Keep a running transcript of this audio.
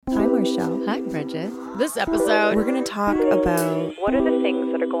Marshall. Hi, Bridget. This episode, We're going to talk about What are the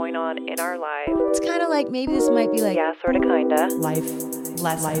things that are going on in our lives? it's kind of like maybe this might be like, Yeah, sort of, kinda. life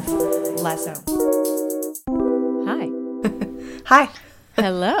lesson. hi. Hi,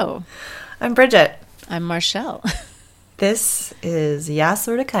 Hello. I'm Bridget. I'm Marshall. This is Yeah,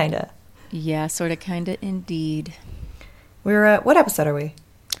 Sorta Kinda. Yeah, sort of, kind of, indeed. We're at, what episode are we?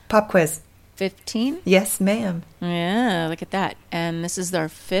 Pop quiz. 15? Yes, ma'am. Yeah, look at that. And this is our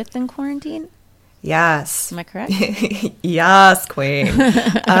 5th in quarantine? Yes. Am I correct? Yes, queen.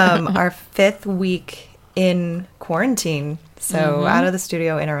 Our 5th week in quarantine. So out of the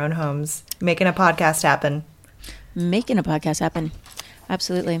studio in our own homes, making a podcast happen. Making a podcast happen.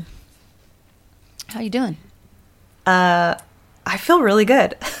 Absolutely. How you doing? I feel really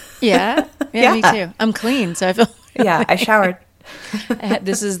good. Yeah? Yeah, me too. I'm clean, so I feel... Yeah, I showered.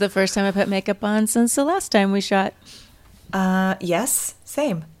 This is the first time I put makeup on since the last time we shot. Yes,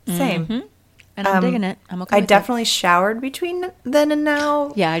 same. And I'm digging it. I'm okay I with definitely showered between then and now.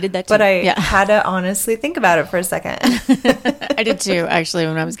 it. Yeah, I did that too. But I yeah. had to honestly think about it for a second. I did too, actually,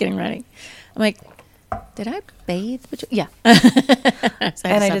 when I was getting ready. I'm like, did I bathe? Yeah. So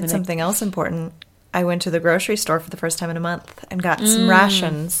And I did something else important. I went to the grocery store for the first time in a month and got some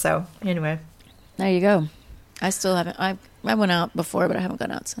rations. So anyway. There you go. I still haven't. I went out before, but I haven't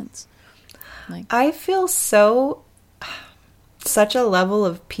gone out since. I feel such a level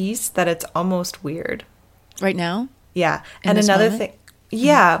of peace that it's almost weird. Right now? Yeah. In And this another moment? thing.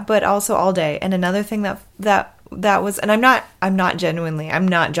 Yeah, but also all day. And another thing that was, and I'm not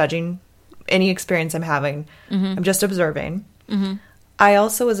judging any experience I'm having. I'm just observing. I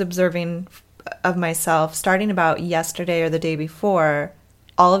also was observing of myself starting about yesterday or the day before.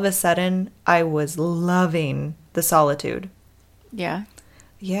 All of a sudden, I was loving the solitude. Yeah.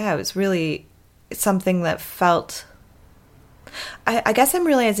 Yeah, it was really something that felt... I guess I'm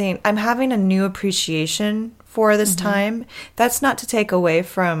realizing I'm having a new appreciation for this time. That's not to take away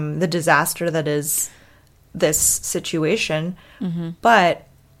from the disaster that is this situation, but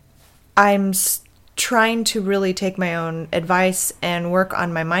I'm trying to really take my own advice and work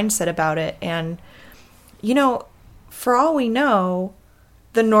on my mindset about it. And, you know, for all we know,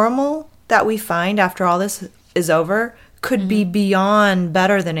 the normal that we find after all this is over could be beyond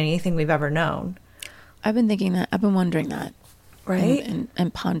better than anything we've ever known. I've been thinking that. I've been wondering that. Right?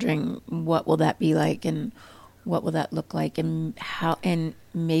 And pondering what will that be like and what will that look like and how, and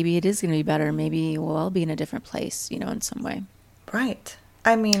maybe it is going to be better. Maybe we'll all be in a different place, in some way. Right.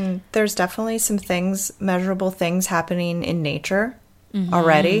 I mean, there's definitely some things, measurable things happening in nature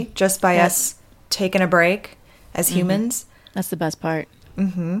already, just by us taking a break as humans. That's the best part.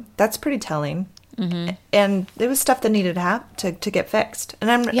 That's pretty telling. And it was stuff that needed to get fixed.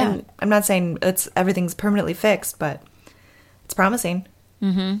 And I'm not saying everything's permanently fixed, but it's promising.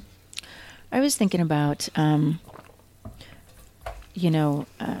 I was thinking about,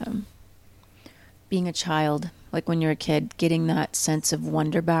 being a child, like when you're a kid, getting that sense of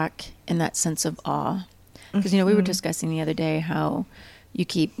wonder back and that sense of awe. Because, we were discussing the other day how we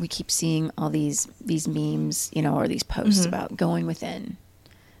keep seeing all these memes, or these posts about going within.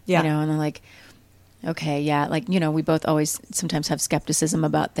 Yeah. And they're like, okay, yeah, like, we both always sometimes have skepticism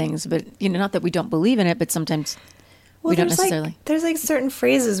about things, but, not that we don't believe in it, but sometimes we don't necessarily. There's like certain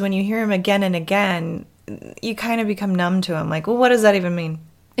phrases when you hear them again and again, you kind of become numb to them. Like, well, what does that even mean?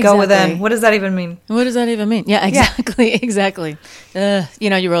 Exactly. Go within. What does that even mean? What does that even mean? Yeah, exactly, exactly.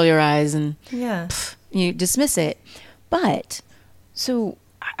 You roll your eyes and you dismiss it. But so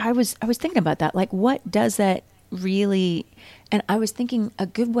I was thinking about that. Like, what does that really? And I was thinking a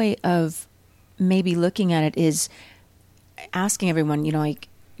good way of maybe looking at it is asking everyone. Like,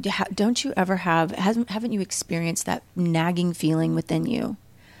 don't you ever haven't you experienced that nagging feeling within you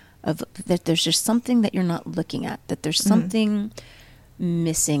of that there's just something that you're not looking at, that there's something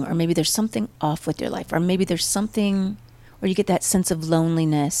missing, or maybe there's something off with your life, or maybe there's something, or you get that sense of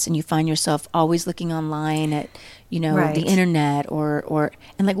loneliness and you find yourself always looking online at, the internet or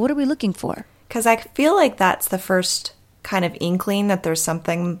and like, what are we looking for? Because I feel like that's the first kind of inkling that there's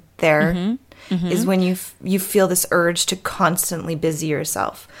something there is when you feel this urge to constantly busy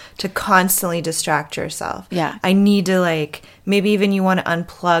yourself, to constantly distract yourself. Yeah. I need to maybe even you want to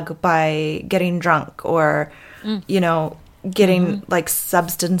unplug by getting drunk or, getting like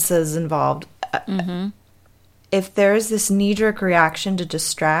substances involved. If there's this knee-jerk reaction to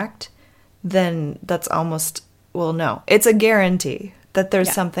distract, then that's almost, no, it's a guarantee that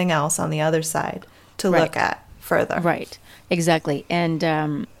there's something else on the other side to look at further. Right. Exactly.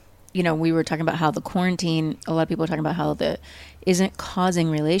 And, we were talking about how the quarantine, a lot of people are talking about how isn't causing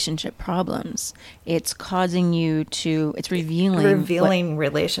relationship problems. It's causing you to, it's revealing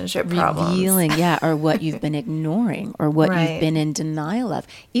relationship problems. Or what you've been ignoring or what Right. you've been in denial of.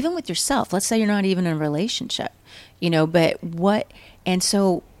 Even with yourself. Let's say you're not even in a relationship, and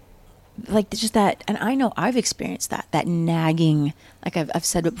so like just that, and I know I've experienced that nagging, like I've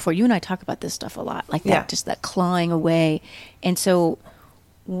said it before, you and I talk about this stuff a lot, like that, Yeah. just that clawing away. And so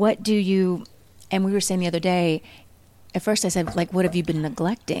and we were saying the other day, at first I said, like, what have you been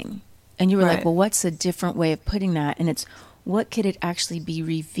neglecting? And you were like, Right. well, what's a different way of putting that? And it's, what could it actually be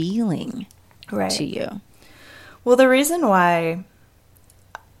revealing Right. to you? Well, the reason why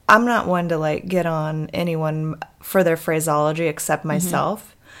I'm not one to like get on anyone for their phraseology except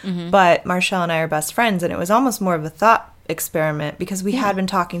myself, but Marshall and I are best friends, and it was almost more of a thought experiment because we had been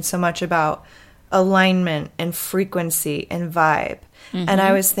talking so much about alignment and frequency and vibe. And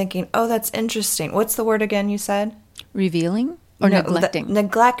I was thinking, oh, that's interesting. What's the word again you said? Revealing or No, neglecting?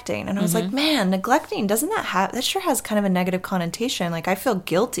 Neglecting. And I was like, man, neglecting, doesn't that sure has kind of a negative connotation. Like I feel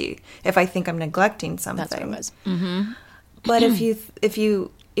guilty if I think I'm neglecting something. That's what it was. But if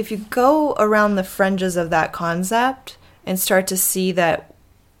you go around the fringes of that concept and start to see that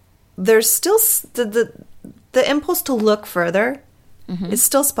there's still the impulse to look further is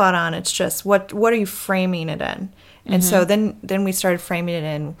still spot on. It's just what are you framing it in? And so then we started framing it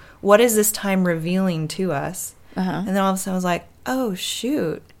in, what is this time revealing to us? And then all of a sudden I was like, oh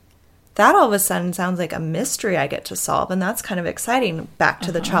shoot, that all of a sudden sounds like a mystery I get to solve, and that's kind of exciting. Back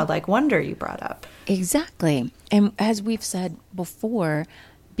to the childlike wonder you brought up. Exactly. And as we've said before,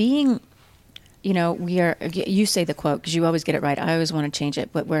 being, you say the quote because you always get it right. I always want to change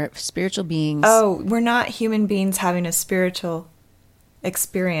it, but we're spiritual beings. Oh, we're not human beings having a spiritual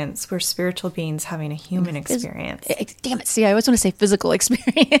experience. We're spiritual beings having a human experience. Damn it. See, I always want to say physical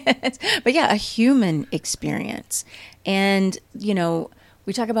experience, but yeah, a human experience. And,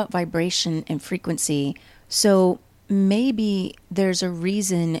 we talk about vibration and frequency. So maybe there's a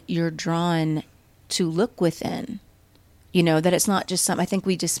reason you're drawn to look within, that it's not just something. I think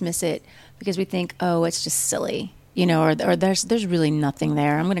we dismiss it because we think, oh, it's just silly, or there's really nothing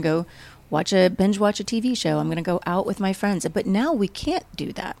there. I'm going to go binge watch a TV show. I'm going to go out with my friends. But now we can't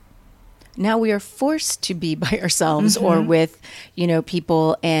do that. Now we are forced to be by ourselves or with,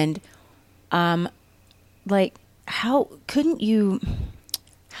 people. And, how couldn't you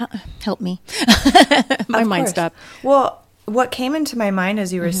help me? My mind stopped. Well, what came into my mind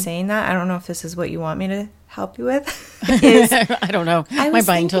as you were saying that, I don't know if this is what you want me to help you with, is I don't know. My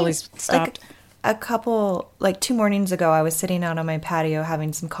mind totally stopped. A couple, 2 mornings ago, I was sitting out on my patio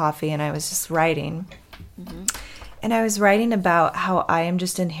having some coffee, and I was just writing. And I was writing about how I am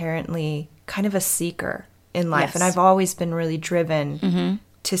just inherently kind of a seeker in life. Yes. And I've always been really driven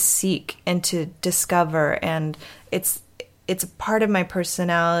to seek and to discover. And it's a part of my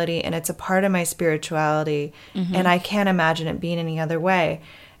personality, and it's a part of my spirituality. And I can't imagine it being any other way.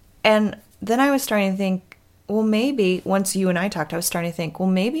 And then I was starting to think, well, maybe, once you and I talked, I was starting to think, well,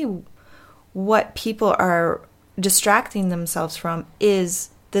 maybe what people are distracting themselves from is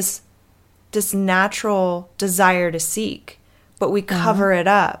this natural desire to seek, but we cover it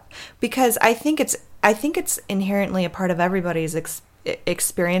up because I think it's inherently a part of everybody's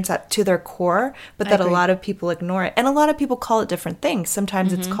experience to their core, but that a lot of people ignore it, and a lot of people call it different things.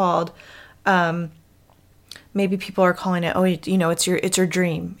 Sometimes it's called, maybe people are calling it, it's your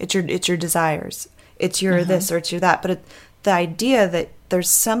dream, it's your desires, it's your this or it's your that, but the idea that there's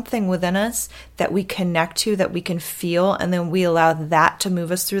something within us that we connect to, that we can feel, and then we allow that to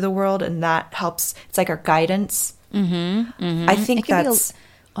move us through the world, and that helps. It's like our guidance. I think that's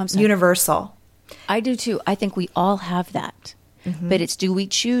universal. I do too. I think we all have that. But it's, do we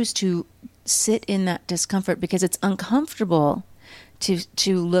choose to sit in that discomfort because it's uncomfortable to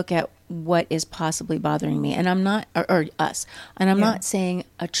look at what is possibly bothering me? And I'm not, or us, and I'm not saying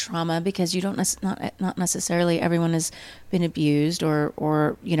a trauma, because you don't not necessarily everyone has been abused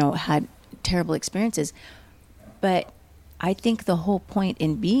or had terrible experiences. But I think the whole point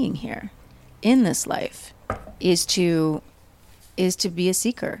in being here in this life is to be a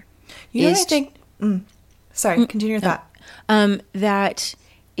seeker. I think. Sorry, continue your thought. That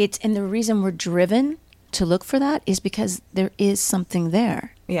it's, and the reason we're driven to look for that is because there is something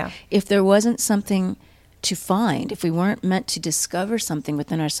there. Yeah. If there wasn't something to find, if we weren't meant to discover something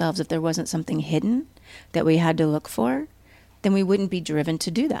within ourselves, if there wasn't something hidden that we had to look for, then we wouldn't be driven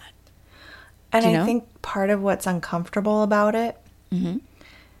to do that. And I think part of what's uncomfortable about it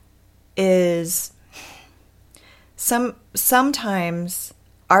is sometimes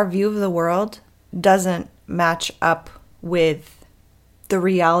our view of the world doesn't match up with the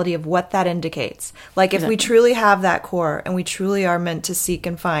reality of what that indicates. Like if we truly have that core and we truly are meant to seek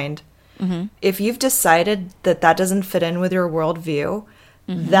and find, if you've decided that that doesn't fit in with your worldview,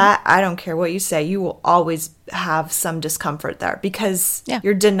 that, I don't care what you say, you will always have some discomfort there because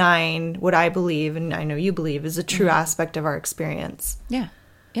you're denying what I believe, and I know you believe, is a true aspect of our experience. Yeah.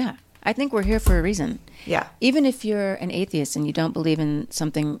 Yeah. I think we're here for a reason. Yeah. Even if you're an atheist and you don't believe in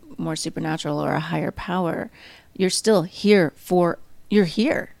something more supernatural or a higher power, you're still here you're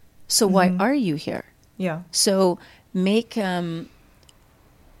here. So why are you here? Yeah. So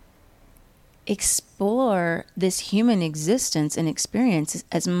explore this human existence and experience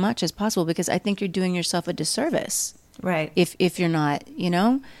as much as possible, because I think you're doing yourself a disservice. Right. If you're not,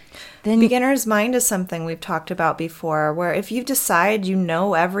 then beginner's mind is something we've talked about before, where if you decide you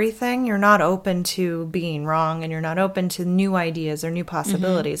know everything, you're not open to being wrong and you're not open to new ideas or new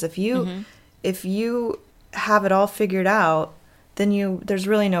possibilities. If you have it all figured out, then there's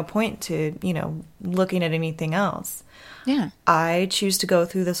really no point to, looking at anything else. Yeah. I choose to go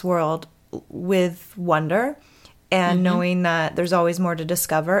through this world with wonder and knowing that there's always more to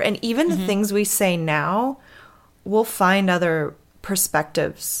discover. And even the things we say now, we'll find other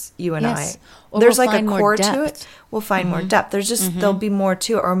perspectives, you and I. Or there's we'll like a core to it. We'll find more depth. There's just, there'll be more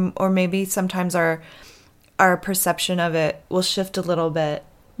to it. Or maybe sometimes our perception of it will shift a little bit.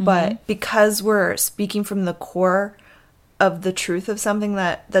 But because we're speaking from the core of the truth of something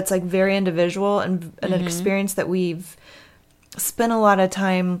that's like very individual and an experience that we've spent a lot of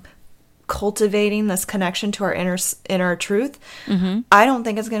time cultivating, this connection to our inner truth, I don't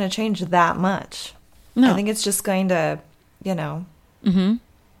think it's going to change that much. No. I think it's just going to,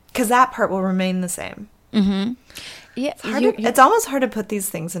 because that part will remain the same. Yeah, it's almost hard to put these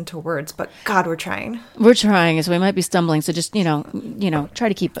things into words, but God, we're trying. We're trying, so we might be stumbling. So just try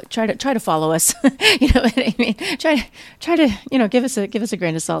to follow us. You know what I mean? Try to give us a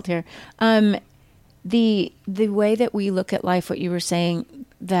grain of salt here. The way that we look at life, what you were saying,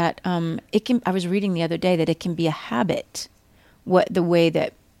 that it can. I was reading the other day that it can be a habit. The way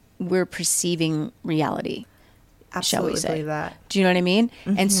that we're perceiving reality. Absolutely, shall we say? Believe that. Do you know what I mean?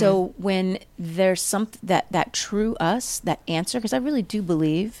 And so when there's that true us, that answer, because I really do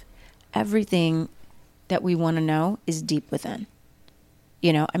believe everything that we want to know is deep within.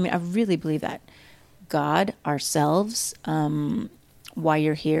 I really believe that. God, ourselves, why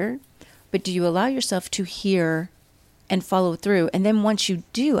you're here. But do you allow yourself to hear and follow through? And then once you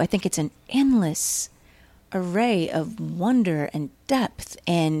do, I think it's an endless array of wonder and depth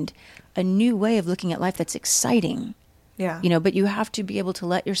and a new way of looking at life that's exciting. Yeah. But you have to be able to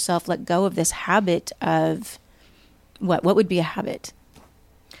let yourself let go of this habit of what would be a habit?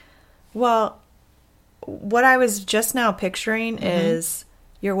 Well, what I was just now picturing is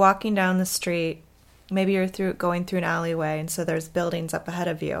you're walking down the street, maybe you're going through an alleyway, and so there's buildings up ahead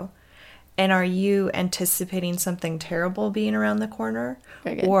of you. And are you anticipating something terrible being around the corner?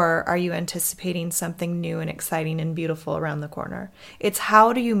 Or are you anticipating something new and exciting and beautiful around the corner? It's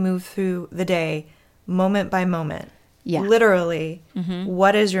how do you move through the day moment by moment? Yeah. Literally,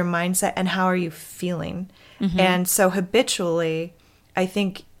 what is your mindset and how are you feeling? And so habitually, I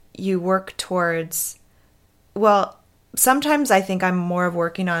think you work towards, sometimes I think I'm more of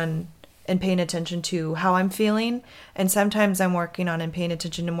working on and paying attention to how I'm feeling. And sometimes I'm working on and paying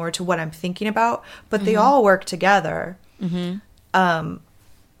attention to more to what I'm thinking about. But they all work together.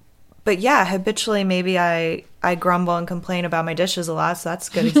 But yeah, habitually, maybe I grumble and complain about my dishes a lot. So that's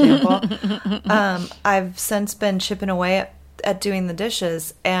a good example. I've since been chipping away at doing the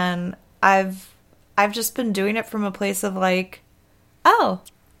dishes. And I've just been doing it from a place of like, oh,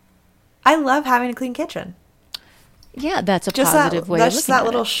 I love having a clean kitchen. Yeah, that's a positive way of looking at it. Just that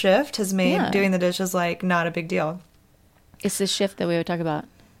little shift has made doing the dishes like not a big deal. It's the shift that we would talk about.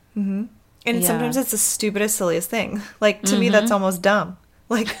 And sometimes it's the stupidest, silliest thing. Like to me, that's almost dumb.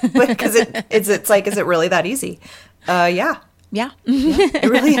 Like because it's like, is it really that easy? Yeah, it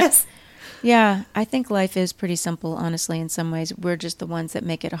really is. Yeah, I think life is pretty simple. Honestly, in some ways, we're just the ones that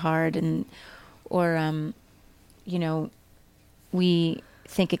make it hard, we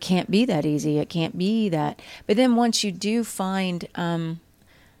think it can't be that easy. It can't be that. But then once you do find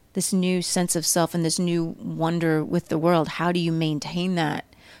this new sense of self and this new wonder with the world, how do you maintain that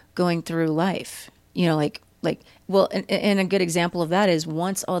going through life? And a good example of that is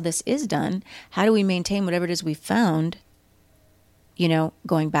once all this is done, how do we maintain whatever it is we found,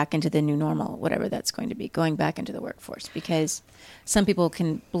 going back into the new normal, whatever that's going to be, going back into the workforce? Because some people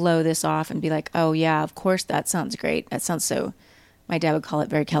can blow this off and be like, oh yeah, of course, that sounds great. That sounds so... My dad would call it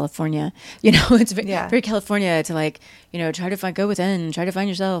very California. It's very California to try to go within, try to find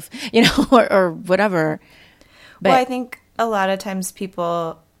yourself, or whatever. But I think a lot of times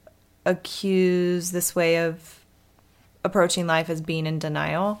people accuse this way of approaching life as being in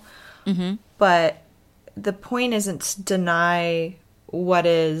denial. Mm-hmm. But the point isn't to deny what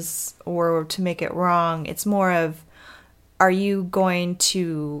is or to make it wrong. It's more of, are you going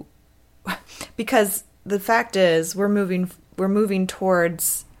to, because the fact is we're moving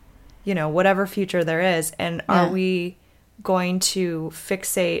towards, whatever future there is. And are we going to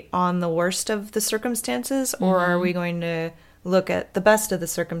fixate on the worst of the circumstances, or are we going to look at the best of the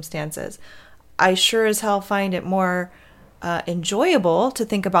circumstances? I sure as hell find it more enjoyable to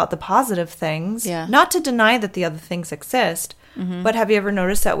think about the positive things, not to deny that the other things exist. But have you ever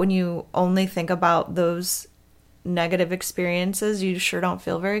noticed that when you only think about those negative experiences, you sure don't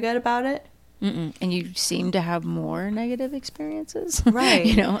feel very good about it? Mm-mm. And you seem to have more negative experiences.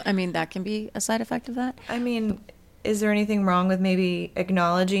 Right. That can be a side effect of that. I mean, is there anything wrong with maybe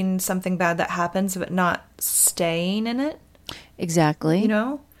acknowledging something bad that happens but not staying in it? Exactly.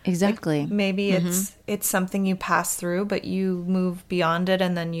 Exactly. Like maybe it's something you pass through, but you move beyond it,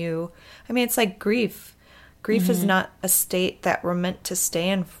 and then it's like grief. Grief is not a state that we're meant to stay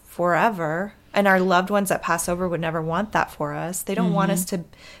in forever, and our loved ones that pass over would never want that for us. They don't want us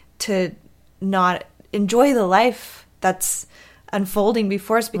to not enjoy the life that's unfolding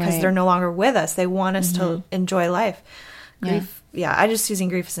before us because they're no longer with us. They want us to enjoy life. Grief, I'm just using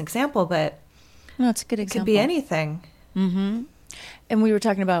grief as an example, but no, it's a good example. It could be anything. Mm-hmm. And we were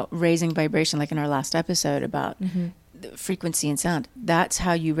talking about raising vibration, like in our last episode, about the frequency and sound. That's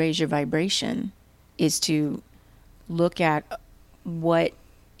how you raise your vibration, is to look at what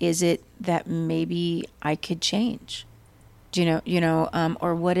is it that maybe I could change.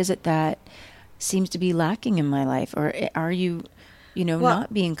 Or what is it that seems to be lacking in my life? Or are you,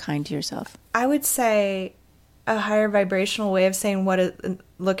 not being kind to yourself? I would say a higher vibrational way of saying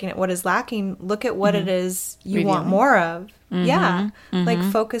looking at what is lacking, look at what it is you want more of. Yeah. Like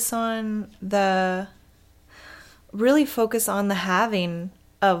focus on really focus on the having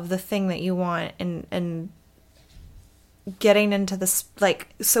of the thing that you want, and getting into this,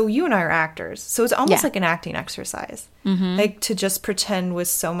 so you and I are actors. So it's almost like an acting exercise. Like to just pretend with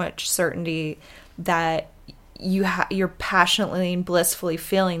so much certainty that you're passionately and blissfully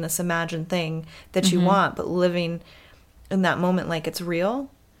feeling this imagined thing that you want, but living in that moment like it's real.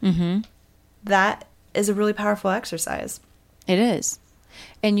 That is a really powerful exercise. It is.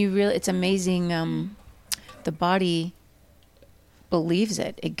 And it's amazing. The body believes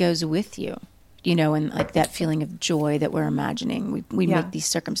it. It goes with you, and like that feeling of joy that we're imagining. We make these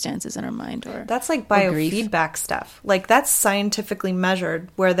circumstances in our mind, that's like biofeedback stuff. Like that's scientifically measured,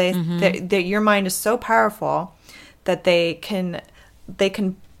 where your mind is so powerful that they can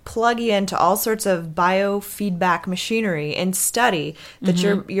plug you into all sorts of biofeedback machinery and study that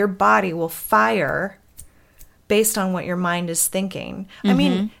your body will fire based on what your mind is thinking. I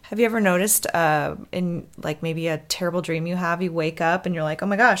mean, have you ever noticed in like maybe a terrible dream you have, you wake up and you're like, oh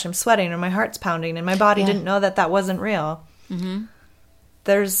my gosh, I'm sweating and my heart's pounding and my body didn't know that wasn't real.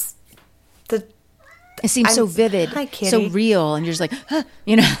 There's it seems so vivid, so real, and you're just like, huh,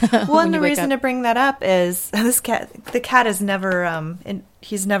 Well, and the reason to bring that up is the cat has never,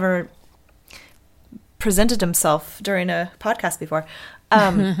 he's never presented himself during a podcast before.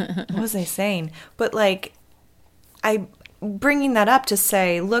 What was I saying? But like, bringing that up to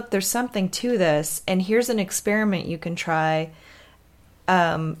say, look, there's something to this, and here's an experiment you can try.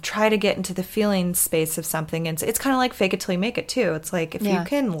 Try to get into the feeling space of something, and it's kind of like fake it till you make it too. It's like if you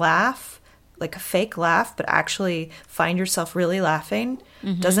can laugh, like a fake laugh, but actually find yourself really laughing,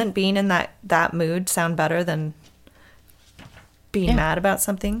 doesn't being in that mood sound better than being mad about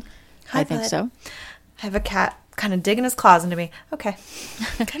something? I think so. I have a cat kind of digging his claws into me. Okay.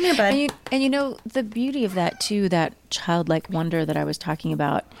 Come here, bud. And the beauty of that too, that childlike wonder that I was talking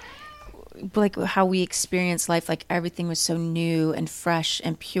about, like how we experience life, like everything was so new and fresh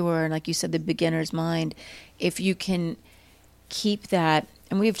and pure, and like you said, the beginner's mind. If you can keep that,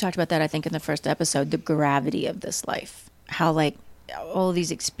 and we've talked about that I think in the first episode, the gravity of this life, how like all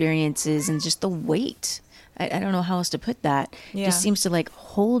these experiences and just the weight, I don't know how else to put that, just seems to like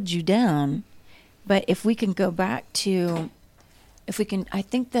hold you down. But if we can go back to, I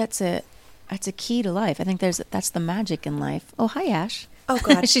think that's a key to life. I think that's the magic in life. Oh, hi, Ash. Oh,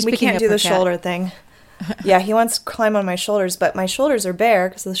 God. We can't do the shoulder thing. Yeah, he wants to climb on my shoulders, but my shoulders are bare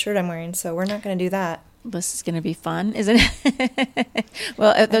because of the shirt I'm wearing, so we're not going to do that. This is going to be fun, isn't it?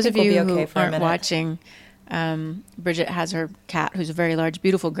 Well, those of you who aren't watching, Bridget has her cat, who's a very large,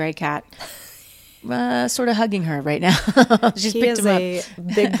 beautiful gray cat, sort of hugging her right now. She's picked him up. He is a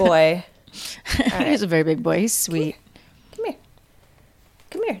big boy. Right. He's a very big boy. He's sweet.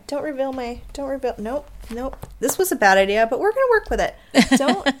 Come here. Don't reveal. Nope. Nope. This was a bad idea, but we're going to work with it.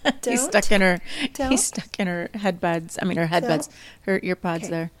 Don't. He's stuck in her headbuds. I mean, her headbuds. Her ear pods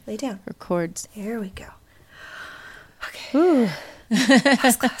there. Lay down. Her cords. Here we go. Okay. Ooh.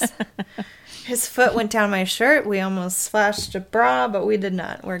 Last class. His foot went down my shirt. We almost splashed a bra, but we did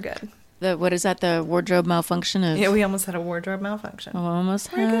not. We're good. What is that? The wardrobe malfunction of? Yeah, we almost had a wardrobe malfunction. Oh, almost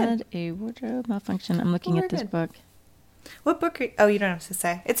had a wardrobe malfunction. I'm looking at this book. What book are you? Oh, you don't have to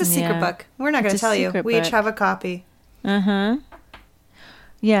say. It's a secret book. We're not going to tell you. We each have a copy. Uh-huh.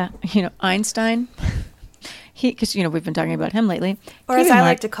 Yeah. Einstein. Because, we've been talking about him lately. Or as I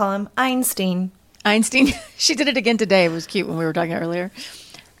like to call him, Einstein. Einstein. She did it again today. It was cute when we were talking earlier.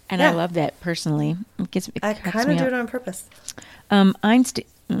 And I love that personally. I kind of do it on purpose.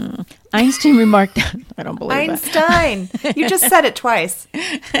 Einstein remarked, I don't believe Einstein. You just said it twice.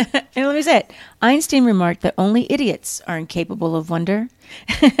 And let me say it. Einstein remarked that only idiots are incapable of wonder.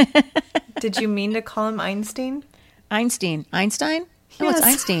 Did you mean to call him Einstein? Einstein? No, Yes. it's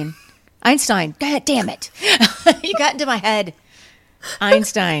Einstein. Einstein. God damn it. You got into my head.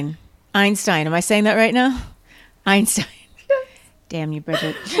 Einstein. Am I saying that right now? Einstein. Damn you,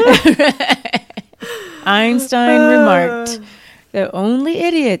 Bridget. Einstein remarked that only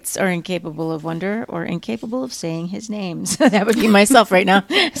idiots are incapable of wonder or incapable of saying his names. That would be myself right now.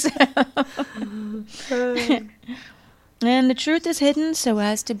 And the truth is hidden so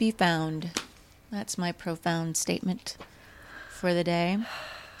as to be found. That's my profound statement for the day.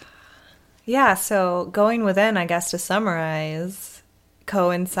 Yeah, so going within, I guess to summarize,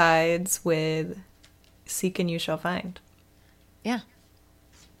 coincides with seek and you shall find. Yeah.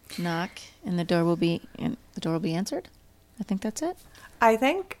 Knock and the door will be answered. I think that's it. I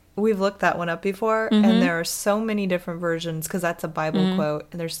think we've looked that one up before, and there are so many different versions because that's a Bible quote,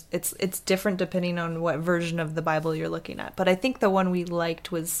 and it's different depending on what version of the Bible you're looking at. But I think the one we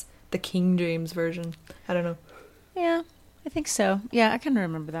liked was the King James version. I don't know. Yeah, I think so. Yeah, I kind of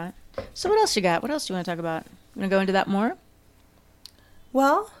remember that. So what else you got? What else do you want to talk about? You want to go into that more?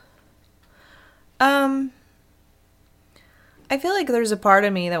 Well, I feel like there's a part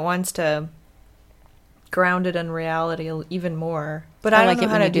of me that wants to ground it in reality even more, but I don't know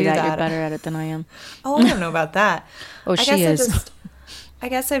how to do that. You're better at it than I am. Oh, I don't know about that. Oh, she is. I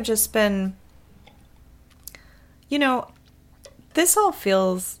guess I've just been, this all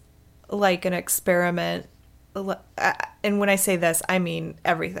feels like an experiment. And when I say this, I mean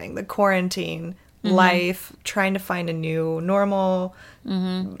everything. The quarantine, life, trying to find a new normal,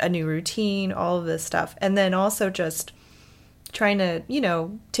 a new routine, all of this stuff. And then also just trying to,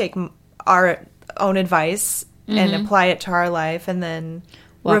 take our own advice and apply it to our life, and then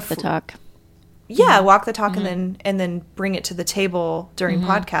walk the talk. Yeah, walk the talk, and then bring it to the table during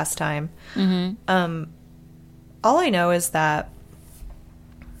podcast time. All I know is that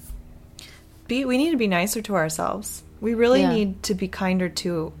we need to be nicer to ourselves. We really need to be kinder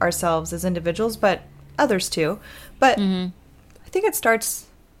to ourselves as individuals, but others too. But I think it starts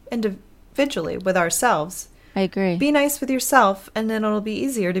individually with ourselves. I agree. Be nice with yourself, and then it'll be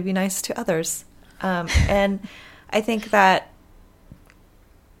easier to be nice to others. And I think that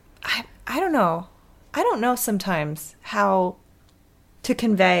I don't know. I don't know sometimes how to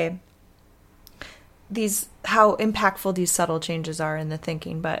convey how impactful these subtle changes are in the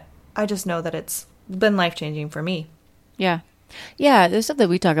thinking, but I just know that it's been life-changing for me. Yeah. Yeah, the stuff that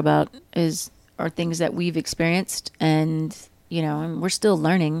we talk about are things that we've experienced, and, and we're still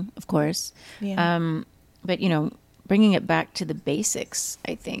learning, of course. Yeah. But, bringing it back to the basics,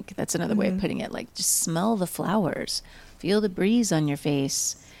 I think that's another way of putting it. Like, just smell the flowers, feel the breeze on your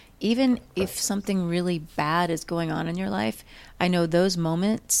face. Even if something really bad is going on in your life, I know those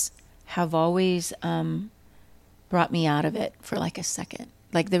moments have always brought me out of it for like a second.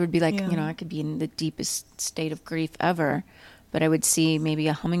 Like, there would be like, I could be in the deepest state of grief ever, but I would see maybe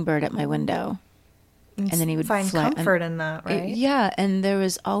a hummingbird at my window. And then he would find fly. comfort in that, right? Yeah, and there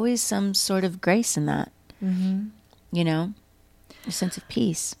was always some sort of grace in that. A sense of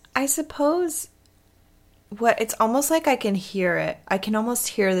peace. I suppose it's almost like I can hear it. I can almost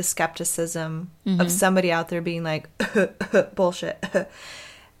hear the skepticism of somebody out there being like, bullshit.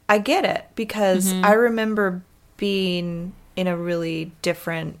 I get it, because I remember being in a really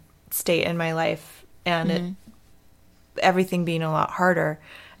different state in my life, and everything being a lot harder.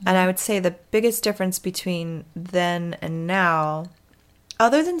 And I would say the biggest difference between then and now,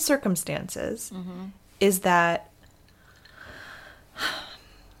 other than circumstances, is that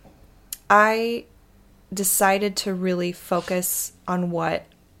I decided to really focus on what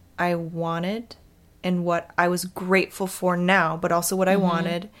I wanted and what I was grateful for now, but also what I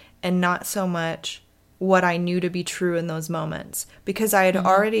wanted, and not so much what I knew to be true in those moments, because I had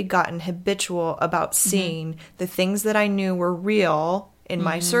already gotten habitual about seeing the things that I knew were real in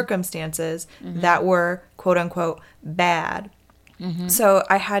my circumstances that were quote unquote bad. So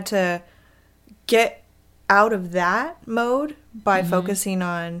I had to get out of that mode by focusing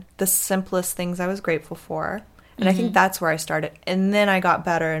on the simplest things I was grateful for. And I think that's where I started. And then I got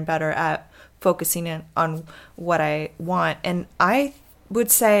better and better at focusing in on what I want. And I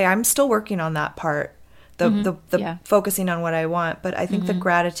would say I'm still working on that part, the focusing on what I want. But I think the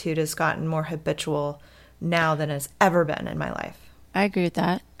gratitude has gotten more habitual now than it's ever been in my life. I agree with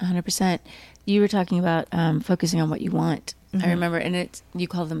that 100%. You were talking about focusing on what you want. I remember, and you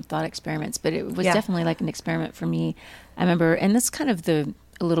call them thought experiments, but it was definitely like an experiment for me. I remember, and that's kind of a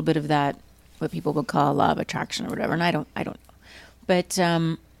little bit of that, what people would call law of attraction or whatever. And I don't know, but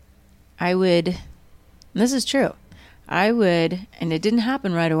I would, and this is true, I would, and it didn't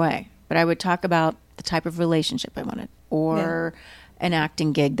happen right away, but I would talk about the type of relationship I wanted, or an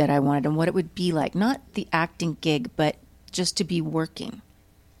acting gig that I wanted, and what it would be like. Not the acting gig, but just to be working,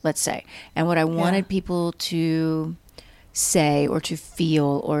 let's say, and what I wanted people to say or to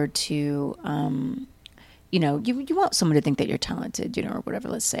feel or to, you want someone to think that you're talented, or whatever,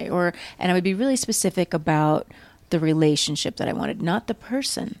 let's say, and I would be really specific about the relationship that I wanted, not the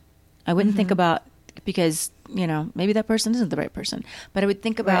person. I wouldn't think about, because, maybe that person isn't the right person, but I would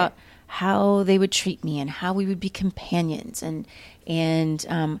think about how they would treat me and how we would be companions. And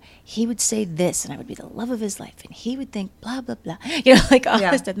he would say this, and I would be the love of his life, and he would think blah, blah, blah, like all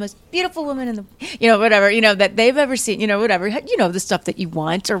this stuff, the most beautiful woman in the, whatever, that they've ever seen, whatever, the stuff that you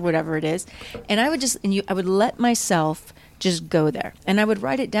want or whatever it is. And I would I would let myself just go there, and I would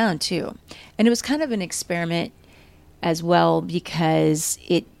write it down too. And it was kind of an experiment as well, because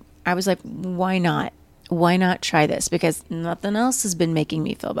I was like, why not? Why not try this? Because nothing else has been making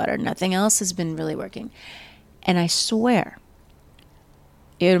me feel better. Nothing else has been really working. And I swear,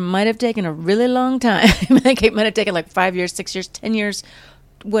 it might have taken a really long time. It might have taken like 5 years, 6 years, 10 years,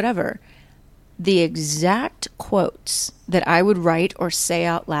 whatever. The exact quotes that I would write or say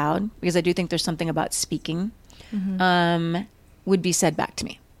out loud, because I do think there's something about speaking, would be said back to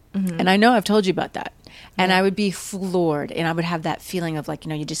me. And I know I've told you about that. And I would be floored, and I would have that feeling of like,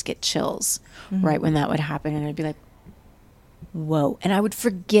 you just get chills right when that would happen. And I'd be like, whoa. And I would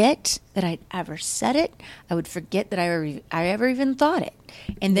forget that I'd ever said it. I would forget that I ever even thought it.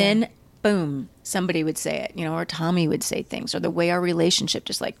 And then, boom, somebody would say it, or Tommy would say things, or the way our relationship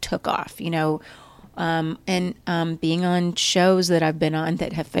just like took off, and being on shows that I've been on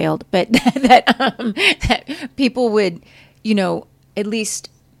that have failed, but that people would, at least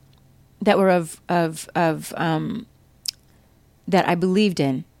that were of that I believed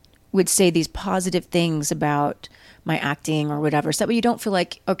in, would say these positive things about my acting or whatever. So that way you don't feel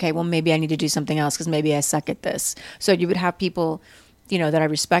like, okay, well, maybe I need to do something else because maybe I suck at this. So you would have people, that I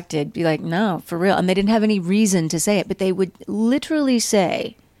respected be like, no, for real. And they didn't have any reason to say it, but they would literally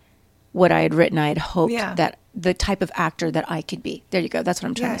say what I had written. I had hoped that the type of actor that I could be. There you go. That's what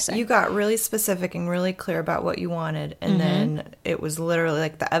I'm trying to say. You got really specific and really clear about what you wanted. And then it was literally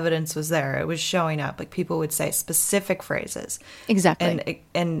like the evidence was there. It was showing up. Like people would say specific phrases. Exactly.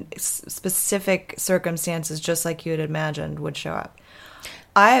 And specific circumstances, just like you had imagined, would show up.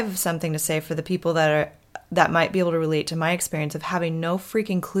 I have something to say for the people that might be able to relate to my experience of having no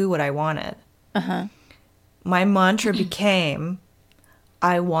freaking clue what I wanted. My mantra became,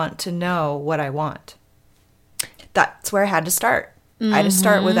 I want to know what I want. That's where I had to start. I had to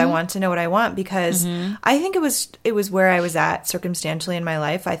start with I want to know what I want, because I think it was where I was at circumstantially in my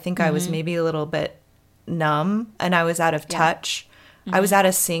life. I think I was maybe a little bit numb, and I was out of touch. I was out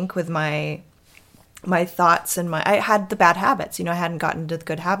of sync with my thoughts, and I had the bad habits. I hadn't gotten to the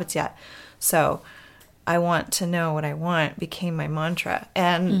good habits yet. So I want to know what I want became my mantra.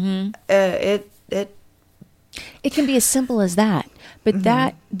 And it can be as simple as that. But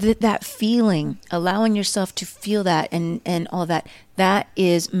that feeling, allowing yourself to feel that and all of that, that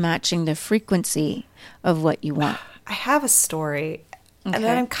is matching the frequency of what you want. I have a story, and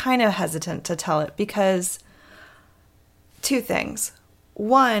then I'm kind of hesitant to tell it because two things.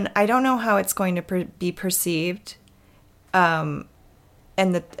 One, I don't know how it's going to be perceived. And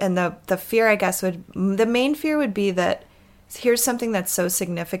the fear, I guess, the main fear would be that here's something that's so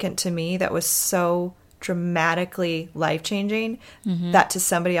significant to me that was so dramatically life-changing that to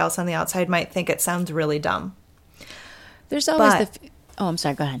somebody else on the outside might think it sounds really dumb. There's always I'm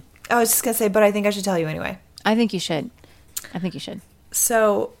sorry, go ahead. I was just going to say, but I think I should tell you anyway. I think you should.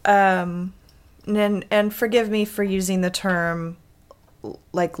 So, and forgive me for using the term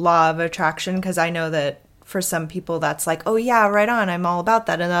like law of attraction, because I know that for some people that's like, oh yeah, right on, I'm all about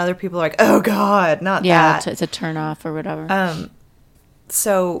that, and other people are like, oh god, not that. Yeah, it's a turn off or whatever.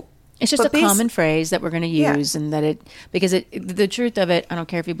 So it's just a common phrase that we're going to use, and that because the truth of it, I don't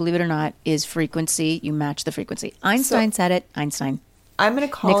care if you believe it or not, is frequency. You match the frequency. Einstein said it. Einstein. I'm going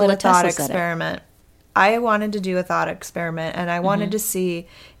to call Nikola it a thought Tesla experiment. I wanted to do a thought experiment, and I wanted to see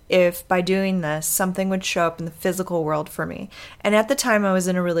if by doing this, something would show up in the physical world for me. And at the time, I was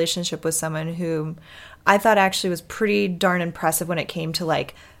in a relationship with someone who I thought actually was pretty darn impressive when it came to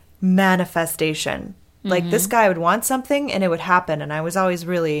like manifestation. Like this guy would want something and it would happen. And I was always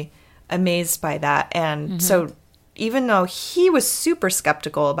really amazed by that. And so even though he was super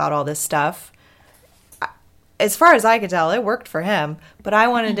skeptical about all this stuff, as far as I could tell, it worked for him. But I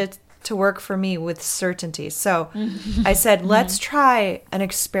wanted it to work for me with certainty. So I said, let's try an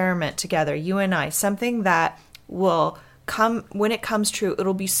experiment together, you and I, something that will come, when it comes true,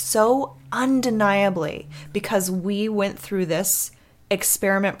 it'll be so undeniably because we went through this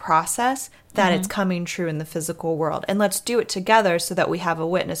experiment process that it's coming true in the physical world. And let's do it together so that we have a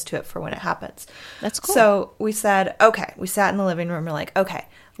witness to it for when it happens. That's cool. So we said, okay, we sat in the living room. We're like, okay,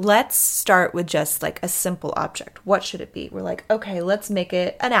 let's start with just like a simple object. What should it be? We're like, okay, let's make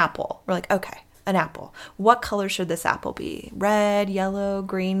it an apple. We're like, okay, an apple. What color should this apple be? Red, yellow,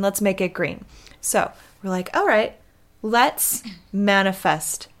 green? Let's make it green. So we're like, all right, let's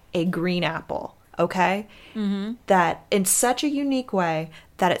manifest a green apple. Okay? That in such a unique way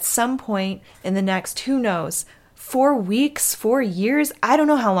that at some point in the next, who knows, 4 weeks, 4 years, I don't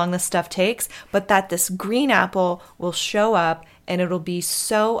know how long this stuff takes, but that this green apple will show up and it'll be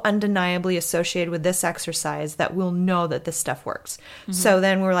so undeniably associated with this exercise that we'll know that this stuff works. So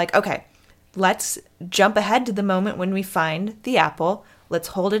then we're like, okay, let's jump ahead to the moment when we find the apple. Let's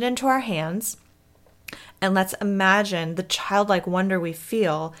hold it into our hands. And let's imagine the childlike wonder we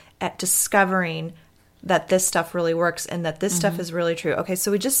feel at discovering that this stuff really works and that this stuff is really true. Okay,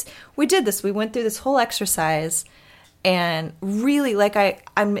 so we did this. We went through this whole exercise and really, like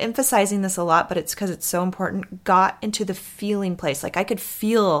I'm emphasizing this a lot, but it's because it's so important, got into the feeling place. Like I could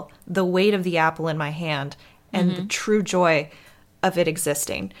feel the weight of the apple in my hand and the true joy of it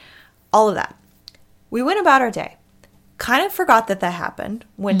existing. All of that. We went about our day. Kind of forgot that happened.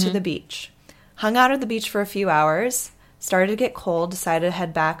 Went to the beach. Hung out at the beach for a few hours, started to get cold, decided to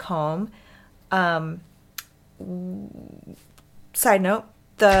head back home. Side note,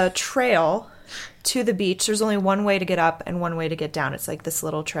 the trail to the beach, there's only one way to get up and one way to get down. It's like this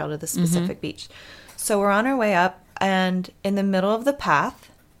little trail to the specific beach. So we're on our way up, and in the middle of the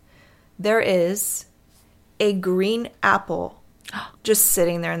path, there is a green apple just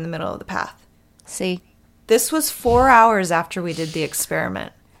sitting there in the middle of the path. See? This was 4 hours after we did the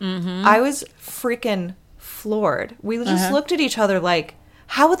experiment. I was freaking floored. We just looked at each other like,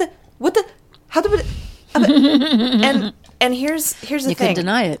 and here's the thing. You couldn't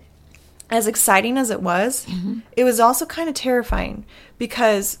deny it. As exciting as it was also kind of terrifying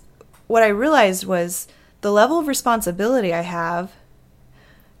because what I realized was the level of responsibility I have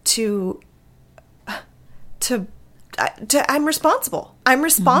I'm responsible. I'm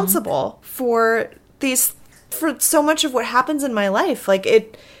responsible for so much of what happens in my life. Like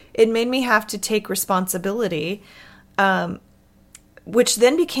it made me have to take responsibility, which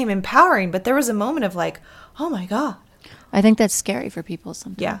then became empowering. But there was a moment of like, oh my God. I think that's scary for people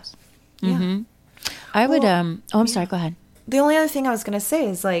sometimes. Yeah. I would, I'm sorry, go ahead. The only other thing I was going to say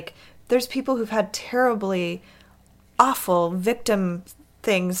is like, there's people who've had terribly awful victim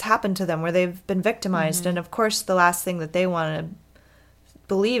things happen to them where they've been victimized. And of course, the last thing that they want to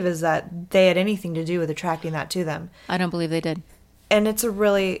believe is that they had anything to do with attracting that to them. I don't believe they did. And it's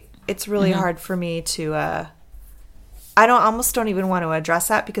really hard for me to I almost don't even want to address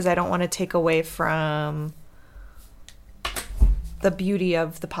that because I don't want to take away from the beauty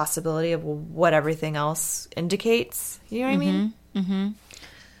of the possibility of what everything else indicates. You know what I mean?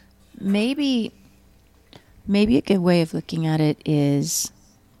 Maybe a good way of looking at it is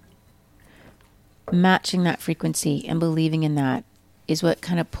matching that frequency and believing in that is what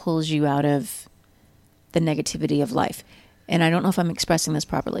kind of pulls you out of the negativity of life. And I don't know if I'm expressing this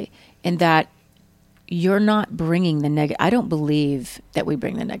properly, in that you're not bringing the negative. I don't believe that we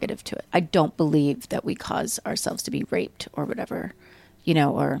bring the negative to it. I don't believe that we cause ourselves to be raped or whatever,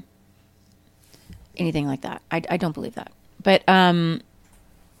 or anything like that. I don't believe that. But,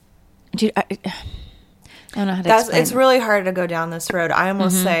 dude, I don't know how to explain it's really hard to go down this road. I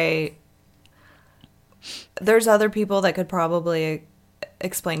almost say there's other people that could probably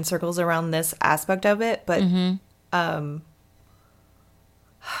explain circles around this aspect of it, but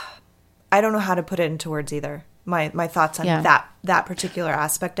I don't know how to put it into words either. My thoughts on that particular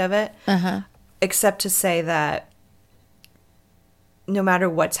aspect of it. except to say that no matter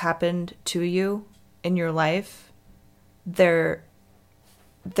what's happened to you in your life, there's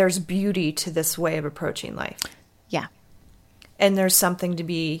beauty to this way of approaching life. Yeah. And there's something to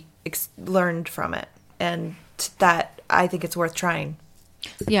be learned from it. And that, I think it's worth trying.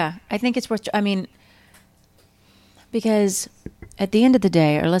 Yeah, I think it's worth, because at the end of the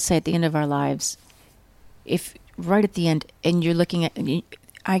day, or let's say at the end of our lives, if right at the end, and you're looking at,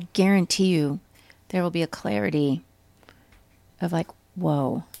 I guarantee you there will be a clarity of like,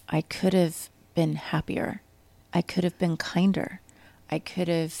 whoa, I could have been happier. I could have been kinder. I could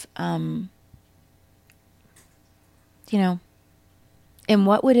have, and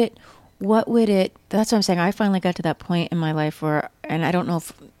what would it, that's what I'm saying. I finally got to that point in my life where, and I don't know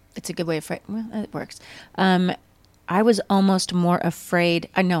if it's a good way of, well, it works. I was almost more afraid.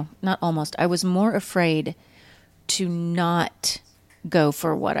 I was more afraid to not go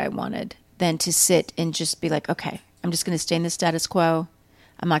for what I wanted than to sit and just be like, okay, I'm just going to stay in the status quo.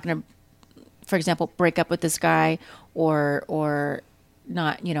 I'm not going to, for example, break up with this guy or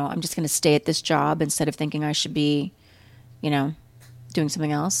not, I'm just going to stay at this job instead of thinking I should be, doing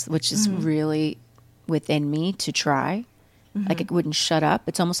something else, which is really within me to try. Like it wouldn't shut up.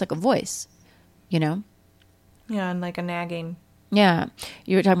 It's almost like a voice, Yeah, and like a nagging. Yeah.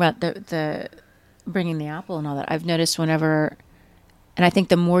 You were talking about the bringing the apple and all that. I've noticed whenever, and I think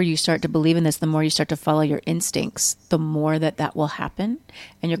the more you start to believe in this, the more you start to follow your instincts, the more that will happen.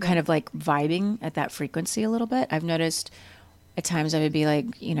 And you're kind of like vibing at that frequency a little bit. I've noticed at times I would be like,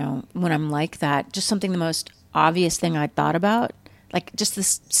 when I'm like that, just something the most obvious thing I thought about, like just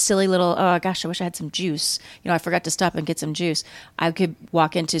this silly little, oh gosh, I wish I had some juice. I forgot to stop and get some juice. I could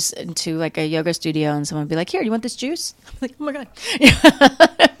walk into like a yoga studio and someone would be like, here, do you want this juice? I'm like, oh my God.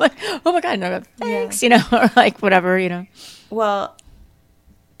 Like, oh my God. And I go, thanks, or like whatever, Well,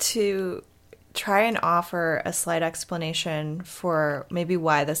 to try and offer a slight explanation for maybe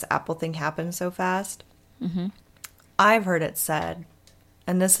why this apple thing happened so fast. I've heard it said,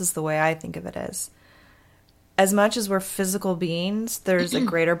 and this is the way I think of it is, as much as we're physical beings, there's a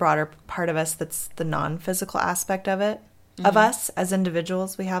greater, broader part of us that's the non-physical aspect of it. Of us as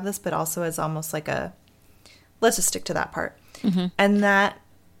individuals, we have this, but also as almost like let's just stick to that part. And that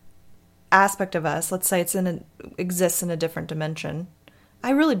aspect of us, let's say exists in a different dimension. I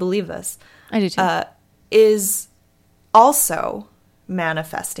really believe this. I do too. Is also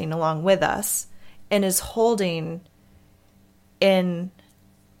manifesting along with us and is holding in...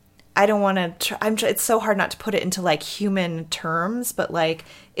 I don't want to, it's so hard not to put it into like human terms, but like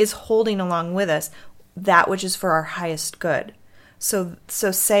is holding along with us that which is for our highest good. So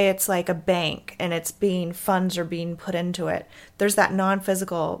say it's like a bank and funds are being put into it. There's that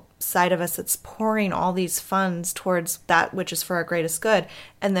non-physical side of us that's pouring all these funds towards that which is for our greatest good.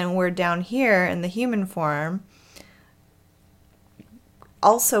 And then we're down here in the human form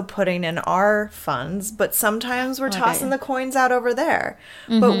also putting in our funds, but sometimes we're tossing the coins out over there.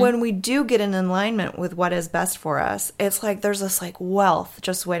 But when we do get in alignment with what is best for us, it's like there's this like wealth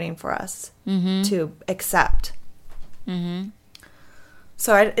just waiting for us to accept.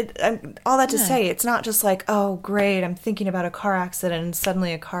 So I'm all that to say, it's not just like, oh great, I'm thinking about a car accident and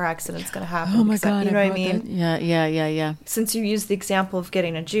suddenly a car accident's going to happen. Oh my God. You know what I mean? Yeah. Since you used the example of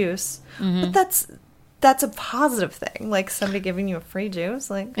getting a juice, but that's a positive thing. Like somebody giving you a free juice.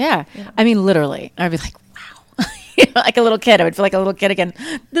 Like, yeah. I mean, literally, I'd be like, wow. Like a little kid. I would feel like a little kid again.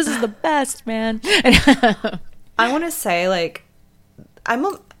 This is the best, man. I want to say, like, I'm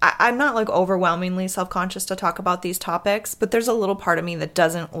not like overwhelmingly self-conscious to talk about these topics, but there's a little part of me that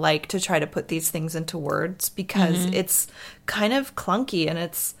doesn't like to try to put these things into words because it's kind of clunky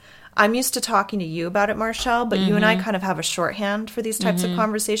and I'm used to talking to you about it, Marshall, but you and I kind of have a shorthand for these types of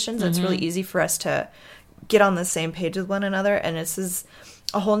conversations. It's really easy for us to get on the same page with one another, and this is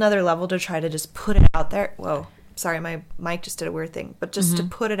a whole nother level to try to just put it out there. Whoa, sorry, my mic just did a weird thing. But just to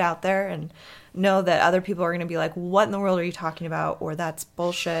put it out there and know that other people are going to be like, what in the world are you talking about? Or that's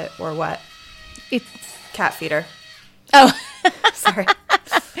bullshit, or what? It's cat feeder. Oh. Sorry.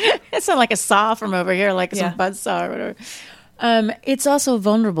 It sounded like a saw from over here, like some buzz saw or whatever. It's also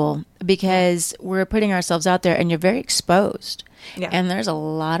vulnerable because we're putting ourselves out there and you're very exposed. Yeah. And there's a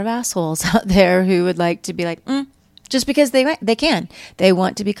lot of assholes out there who would like to be like, just because they can. They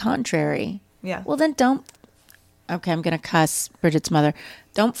want to be contrary. Yeah. Well, then don't. Okay, I'm going to cuss Bridget's mother.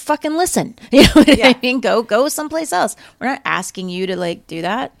 Don't fucking listen. You know what I mean? Go someplace else. We're not asking you to like do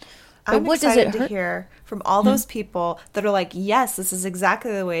that. But I'm excited to hear from all those people that are like, yes, this is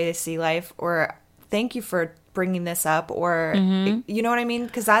exactly the way to see life, or thank you for bringing this up, or you know what I mean?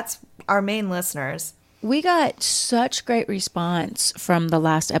 Because that's our main listeners. we got such great response from the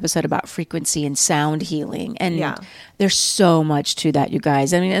last episode about frequency and sound healing. And there's so much to that, you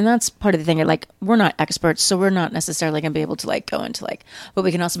guys. I mean, and that's part of the thing. Like, we're not experts, so we're not necessarily going to be able to like go into like, but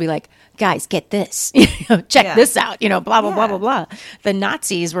we can also be like, guys, get this, check this out, blah, blah, blah, blah, blah. The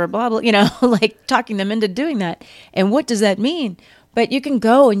Nazis were blah, blah, like talking them into doing that. And what does that mean? But you can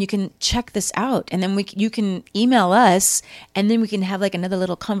go and you can check this out, and then you can email us, and then we can have like another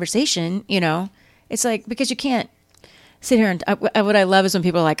little conversation, It's like, because you can't sit here and what I love is when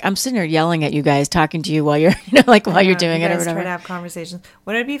people are like, I'm sitting here yelling at you guys, talking to you while you're, while you're doing it or whatever. Try to have conversations.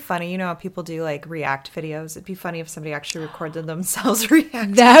 Wouldn't it be funny? How people do like react videos. It'd be funny if somebody actually recorded themselves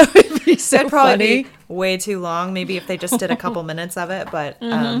reacting. That would be so That'd probably funny. be way too long. Maybe if they just did a couple minutes of it, but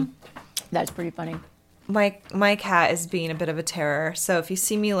that's pretty funny. My cat is being a bit of a terror. So if you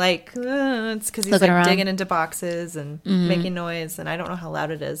see me like, it's because he's looking like around, digging into boxes and making noise, and I don't know how loud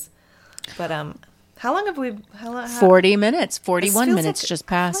it is, but how long have we? 40 minutes, 41 minutes just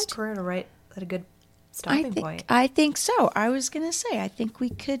passed. I feel like we're at a good stopping point. I think so. I was going to say, I think we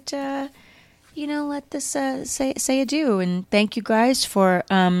could, let this say adieu. And thank you guys for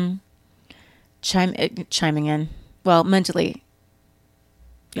chiming in. Well, mentally.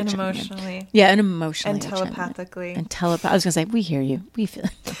 And emotionally. Yeah, and emotionally. And telepathically. I was going to say, we hear you. We feel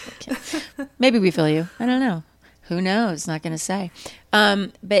Maybe we feel you. I don't know. Who knows? Not going to say.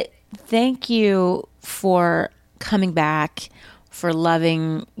 But thank you for coming back, for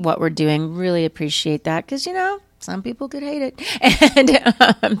loving what we're doing. Really appreciate that, because some people could hate it,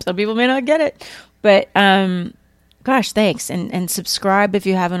 and some people may not get it. But gosh, thanks, and subscribe if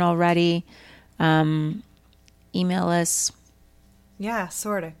you haven't already. Email us. Yeah,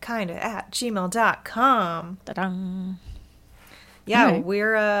 sorta, kinda at gmail.com. Ta-dang. Yeah, right.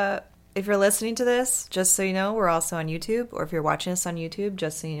 We're if you're listening to this, just so you know, we're also on YouTube. Or if you're watching us on YouTube,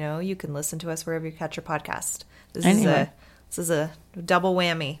 just so you know, you can listen to us wherever you catch your podcast. This is a double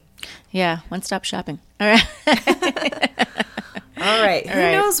whammy. Yeah, one-stop shopping. All right. All right. Who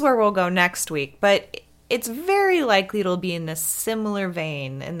knows where we'll go next week? But it's very likely it'll be in a similar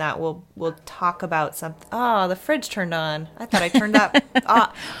vein, in that we'll talk about something. Oh, the fridge turned on. I thought I turned up.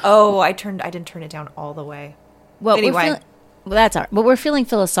 I didn't turn it down all the way. Well, anyway. That's all right. But we're feeling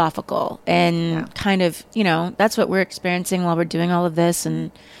philosophical and kind of, that's what we're experiencing while we're doing all of this.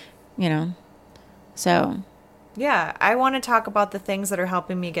 And, so. Yeah, I want to talk about the things that are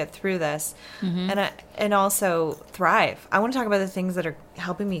helping me get through this, and also thrive. I want to talk about the things that are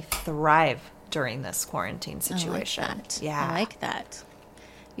helping me thrive during this quarantine situation. I like that. Yeah. I like that.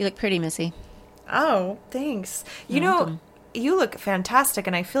 You look pretty, Missy. Oh, thanks. You look fantastic,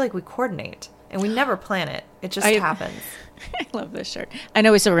 and I feel like we coordinate, and we never plan it. It just happens. I love this shirt. I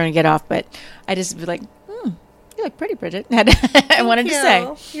know we said we're going to get off, but I just be like, you look pretty, Bridget. I wanted to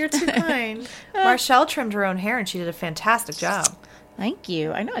say. You're too kind. Marshall trimmed her own hair, and she did a fantastic job. Thank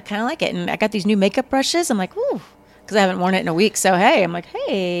you. I know. I kind of like it. And I got these new makeup brushes. I'm like, ooh, because I haven't worn it in a week. So, hey, I'm like,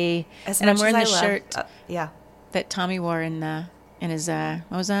 hey. And I'm wearing this shirt yeah, that Tommy wore in his,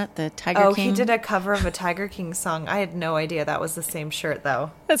 what was that? The Tiger King? Oh, he did a cover of a Tiger King song. I had no idea that was the same shirt,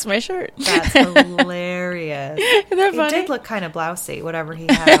 though. That's my shirt. That's hilarious. Isn't that funny? It did look kind of blousy, whatever he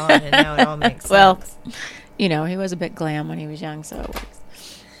had on, and now it all makes sense. Well, he was a bit glam when he was young, so it works.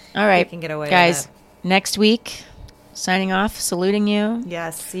 All right, we can get away guys, with it. Next week, signing off, saluting you.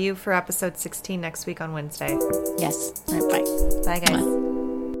 Yes, see you for episode 16 next week on Wednesday. Yes. All right, bye. Bye, guys.